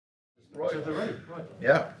Right. So they're ready, right.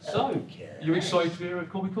 Yeah. So, you excited to be here at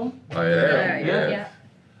Comic-Con? I am. Yeah.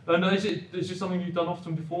 And is this something you've done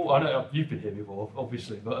often before? I know you've been here before,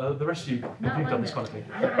 obviously, but the rest of you, have you done this kind of thing?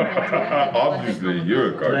 Obviously,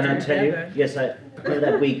 you're a Can I cartoon. not tell you? Yes, over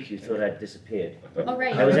that week you thought I'd disappeared. Oh,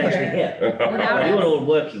 right. I was actually here. Without You were us. all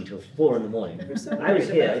working till 4 in the morning. I was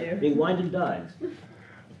here, being wined and dined.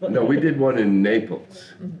 No, we did one in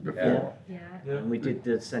Naples before. Yeah. Yeah. And we did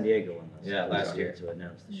the San Diego one. Yeah, last year. To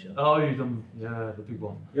announce the show. Oh, you've done, the big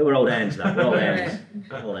one. Yeah, we're old hands now. We're old hands.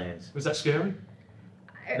 Old hands. Was that scary?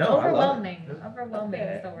 No, I love Overwhelming. Overwhelming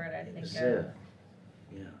is the word I think Yes, of.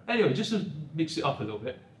 yeah. Anyway, just to mix it up a little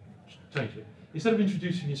bit, change it. Instead of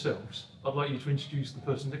introducing yourselves, I'd like you to introduce the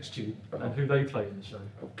person next to you and who they play in the show.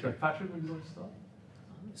 Okay, Patrick, would you like to start?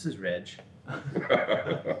 This is Reg.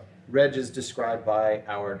 Reg is described by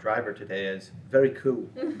our driver today as very cool.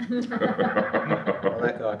 I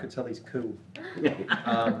could tell he's cool.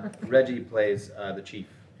 Reggie plays the chief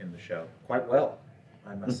in the show quite well,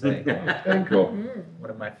 I must say. Cool. One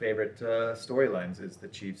of my favorite storylines is the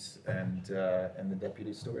chief's and the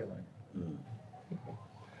deputy storyline.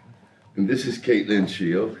 And this is Lyn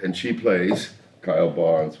Sheil, and she plays Kyle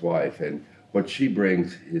Barnes' wife. And what she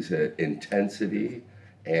brings is an intensity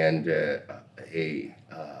and a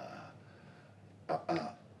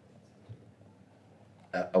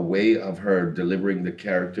way of her delivering the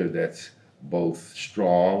character that's both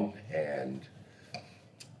strong and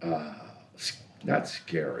not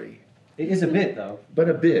scary, It is a bit, though. but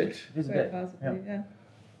a bit. It is a Quite bit. possibly, yeah.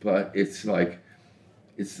 But it's like,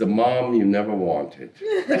 it's the mom you never wanted.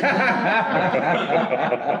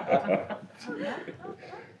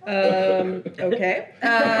 Okay.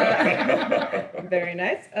 Very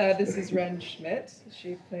nice. This is Wrenn Schmidt.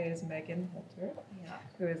 She plays Megan Holter,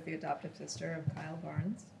 who is the adoptive sister of Kyle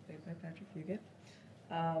Barnes, played by Patrick Fugit.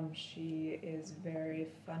 She is very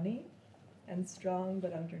funny and strong,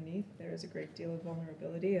 but underneath there is a great deal of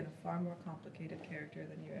vulnerability and a far more complicated character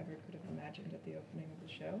than you ever could have imagined at the opening of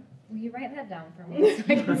the show. Will you write that down for me so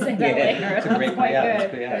I can say that later? It's a great, Quite yeah, good.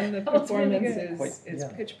 it's great, yeah. And the That was really performance good. is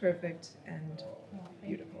pitch perfect and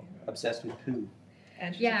beautiful. Obsessed with poo.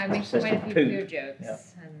 And she's Yeah, I make Obsessed quite a with few poo. poo jokes Yeah.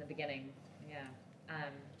 in the beginning. Yeah.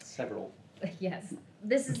 Several. Yes.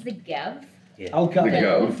 This is the Gev. Yeah. Oh, The God.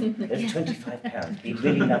 go. There's £25. Be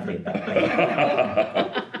really lovely about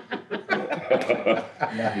it.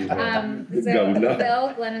 So Governor.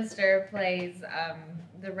 Phil Glenister plays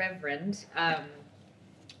the Reverend Badly.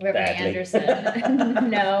 Anderson.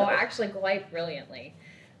 No, actually quite brilliantly.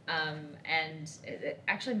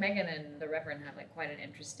 Actually Megan and the Reverend have like quite an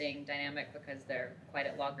interesting dynamic because they're quite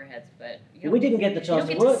at loggerheads, but We didn't get the chance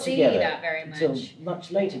you to don't work get to see together that very until much.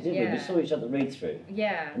 much later, did we? We Yeah. saw each other read through.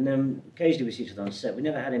 Yeah. And then occasionally we see each other on set. We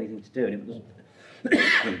never had anything to do, and it was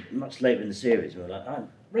much later in the series. We were like, "I'm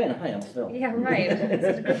Wrenn, hi, I'm Phil." Yeah, right.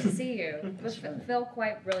 It's good to see you. But Phil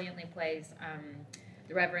quite brilliantly plays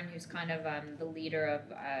the Reverend, who's kind of the leader of,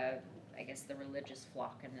 I guess, the religious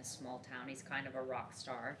flock in this small town. He's kind of a rock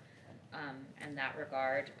star in that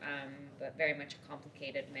regard, but very much a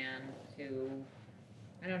complicated man who,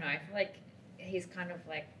 I don't know, I feel like he's kind of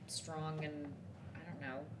like strong and, I don't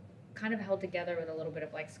know, kind of held together with a little bit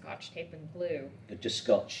of like scotch tape and glue. Just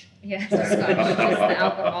Scotch. Yeah, just scotch, just the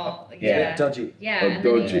alcohol. Yeah. Dodgy. Yeah, A and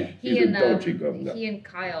then dodgy. He's a dodgy governor. he and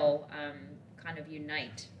Kyle kind of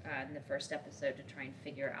unite in the first episode to try and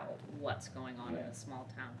figure out what's going on in a small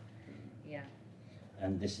town. Yeah.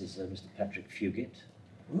 And this is Mr. Patrick Fugit.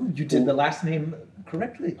 Ooh, you did the last name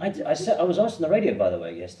correctly. I was asked on the radio, by the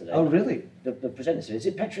way, yesterday. Oh, really? The presenter said, "Is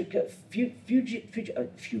it Patrick Fugit?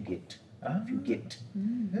 Fugit. Ah. Fugit."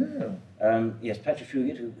 Yeah. Yes, Patrick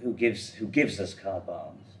Fugit, who gives us Kyle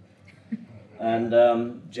Barnes, and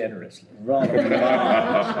Generously. rather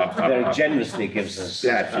very generously gives us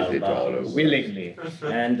Stashes Kyle it all Barnes. over. Willingly.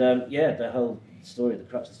 And yeah, the whole story, the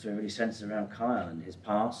crux of the story, really centers around Kyle and his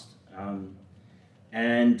past,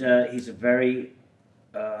 and he's a very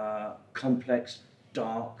complex,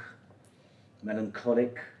 dark,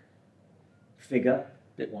 melancholic figure.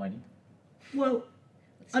 Bit whiny. Well,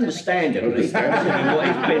 understandably, considering what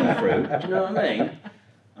he's been through. Do you know what I mean?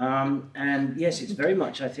 And yes, it's very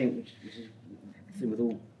much, I think, which is the thing with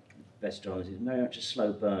all best dramas, it's very much a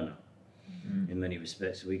slow burner in many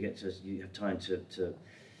respects. So you have time to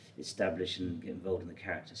establish and get involved in the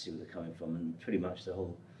character, see where they're coming from, and pretty much the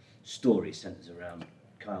whole story centers around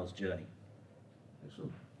Kyle's journey.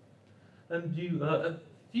 Excellent. And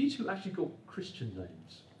you two actually got Christian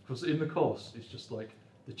names? Because in the cast, it's just like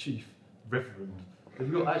the chief, Reverend. Have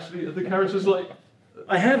you got actually, are the characters like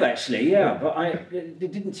I have actually, yeah, but they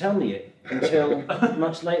didn't tell me it until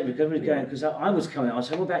much later because I was coming. I was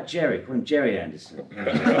saying, what about Jerry? Call him Jerry Anderson.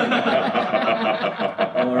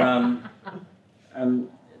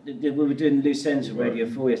 We were doing loose ends of Radio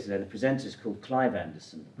 4 yesterday. The presenter's called Clive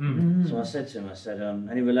Anderson. So I said to him,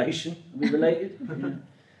 any relation? Are we related?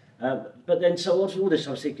 Yeah. But then, so all this,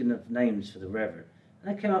 I was thinking of names for the Reverend.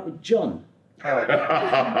 And I came up with John. Your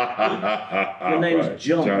name's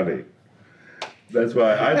John. Johnny. That's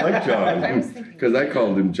why I like John, because I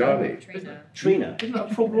called him Johnny. Trina. Isn't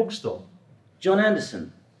that from Rockstar? John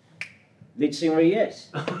Anderson. Lead singer of Yes.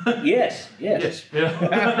 Yes. Yes. Yeah.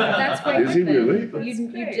 That's quite Is he good. really? You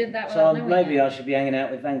did that So without knowing maybe it. I should be hanging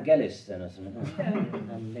out with Vangelis then or something.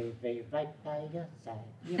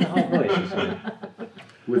 You have a high voice or something.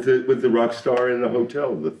 With the rock star in the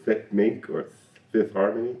hotel, the Thick Mink or Fifth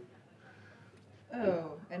Harmony.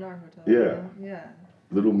 Oh, in our hotel. Yeah. Yeah.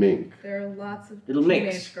 Little Mink. There are lots of Little teenage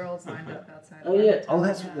Mix. girls lined up outside. Oh, of our yeah. hotel. Oh,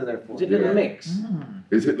 that's what they're there for. Is it Little Yeah. Mix?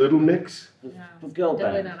 Is it Little Mix? No, For girl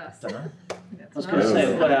definitely band? not us. Dunno. It's I was not going to us.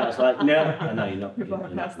 say, but I was like, no, I know you're not. We've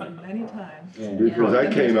walked past them many times. Yeah. Because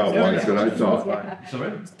I came out once and I thought,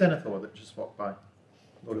 Sorry? It's Denethor that just walked by.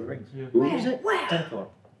 Lord of the Rings. Yeah. ooh, Is it? Denethor.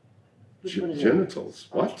 Which one is it? genitals.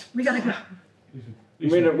 What? We gotta go.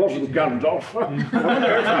 it wasn't Gandalf. I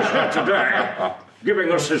wonder if he's here today,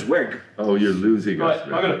 giving us his wig. Oh, you're losing Right, us.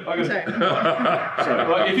 I got it. Sorry.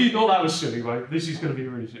 Right, if you thought that was silly, right, this is going to be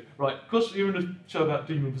really silly. Right, because you're in a show about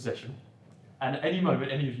demon possession, and at any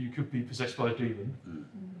moment any of you could be possessed by a demon,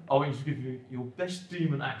 I want you to give you your best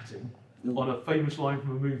demon acting on a famous line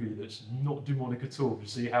from a movie that's not demonic at all to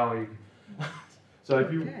see how he... So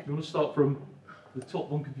if you want to start from the top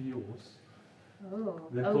one could be yours. Oh,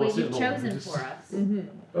 Then oh pass wait, it you've along. chosen Just- for us.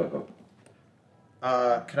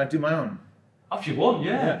 Uh-oh. Can I do my own? If you want,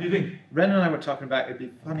 yeah. Yeah. Do you think? Ren and I were talking about it'd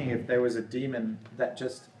be funny if there was a demon that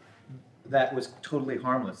was totally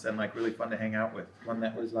harmless and like really fun to hang out with. One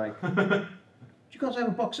that was like, do you guys have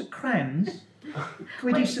a box of crayons? Can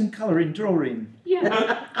we do some colouring, drawing?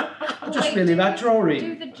 Yeah. I'm just Wait, really do about drawing.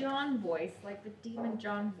 Do the John voice, like the Demon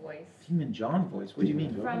John voice. Demon John voice. What do you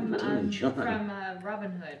mean? From Demon John.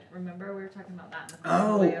 Robin Hood. Remember we were talking about that in the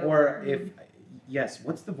Oh, way or over. if yes,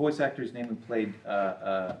 what's the voice actor's name who played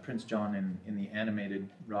Prince John in the animated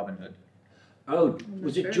Robin Hood? Oh,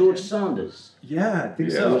 was it George Sanders? Yeah, I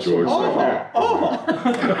think Yeah, so. George Sanders.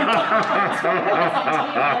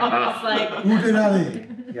 It's like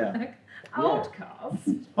Udinali. Yeah. Outcast.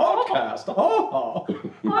 Podcast. Oh.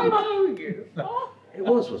 I know you. Oh. It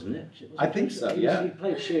was, wasn't it? I think so, He yeah.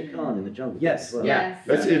 played Shere Khan in the jungle. Yes, as well. yeah. Yes.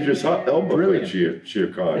 That's Idris Elba Brilliant. played Shere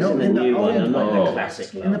Khan. It's in the in the new one, old and not in one. the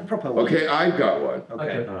classic In the one. proper one. Okay, I've got one.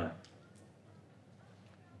 Okay. All right.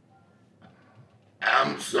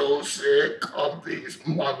 I'm so sick of these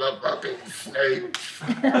motherfucking snakes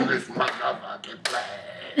and this motherfucking plague.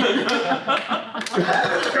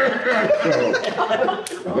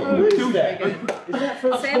 Who's that? Is that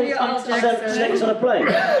from Samuel L. Jackson. Snakes on a Plane?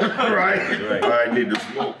 Right? I need to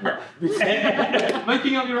smoke now.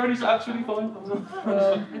 Making up your own is absolutely fine.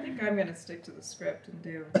 Well, I think I'm gonna stick to the script and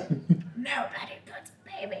do. Nobody puts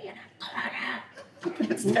baby in a corner.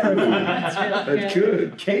 It's terrifying. That's really That's good.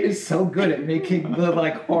 good. Kate is so good at making the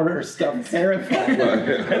like horror stuff terrifying.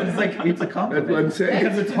 It's like it's a compliment. That's what I'm saying.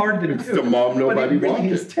 Because it's hard to do. It's the mom nobody but it really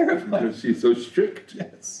wanted. is terrifying. Because she's so strict.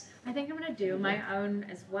 Yes. I think I'm gonna do my own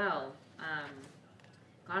as well.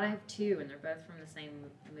 God, I have two, and they're both from the same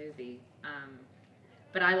movie.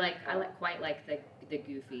 But I quite like the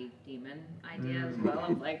goofy demon idea as well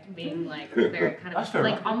of like being like very kind That's of fair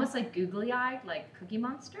like enough. almost like googly eyed, like Cookie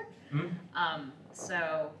Monster.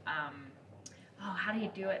 How do you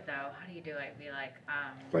do it though? How do you do it? Be like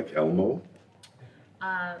Like Elmo?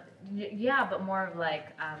 yeah, but more of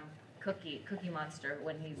like Cookie Monster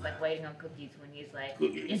when he's like waiting on cookies when he's like,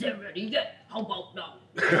 is it ready yet? How about now?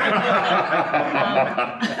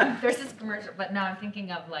 There's this commercial, but now I'm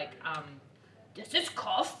thinking of like, this is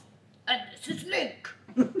Cuff and this is Link.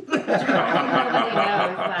 Nobody knows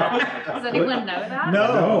that. Does anyone know that?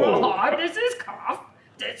 No. Oh, this is Cuff.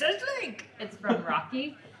 This is Link. It's from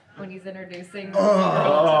Rocky when he's introducing Oh,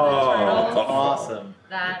 the turtles. awesome.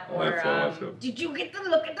 That or That's awesome. did you get to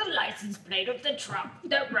look at the license plate of the truck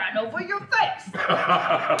that ran over your face?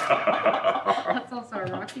 That's also a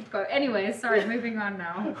Rocky quote. Anyway, sorry, moving on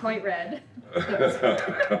now. I'm quite red.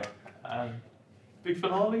 Big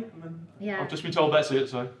finale, and then Yeah. I've just been told that's it.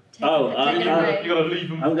 So Take it away. you gotta leave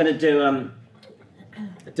them. I'm going to do,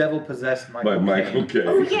 The devil possessed By Michael Michael Caine.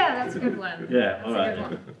 Oh Caine. yeah, that's a good one. Yeah, That's all a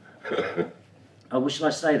right. good one. oh, what should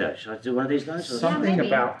I say though? Should I do one of these lines? Or? Something maybe.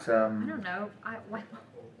 about I don't know.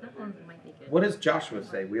 That one might be good. what does Joshua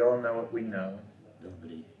say? We all know what we know.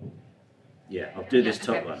 Nobody. Yeah, I'll do this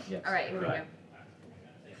top okay. one. Yes. All right, here Right.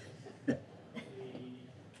 we go.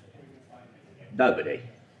 Nobody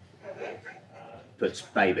puts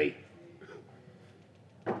baby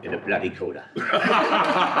in a bloody corner.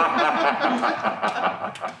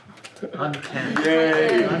 Uncanny.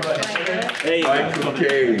 Yay! Right. There you go. Michael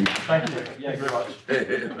Caine. Thank you. Yeah, very much.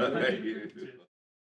 Thank you.